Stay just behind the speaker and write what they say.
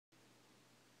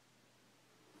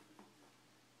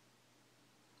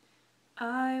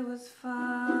I was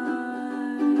fine.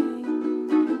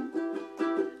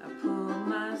 I pulled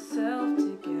myself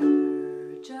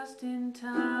together just in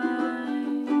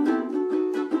time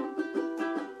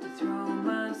to throw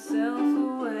myself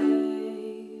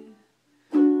away.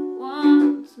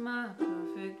 Once my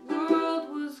perfect world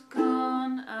was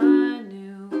gone, I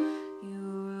knew you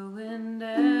ruined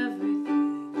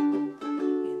everything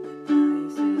in the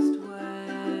nicest way.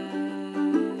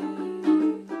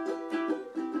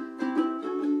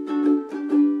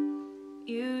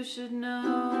 You should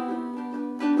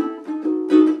know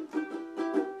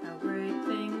how great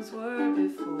things were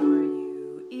before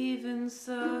you, even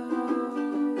so.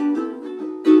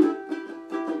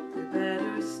 They're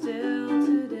better still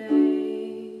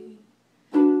today.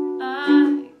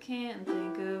 I can't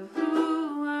think of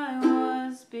who I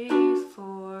was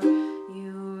before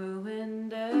you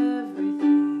ruined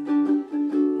everything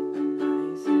in the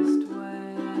nicest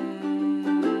way.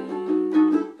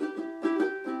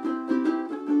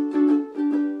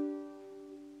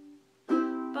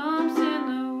 Bumps in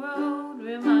the road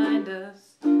remind us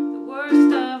the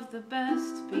worst of the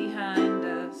best behind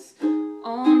us.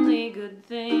 Only good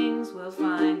things will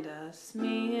find us,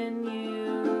 me and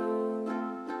you.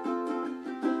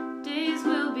 Days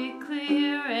will be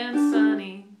clear and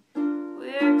sunny.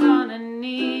 We're gonna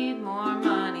need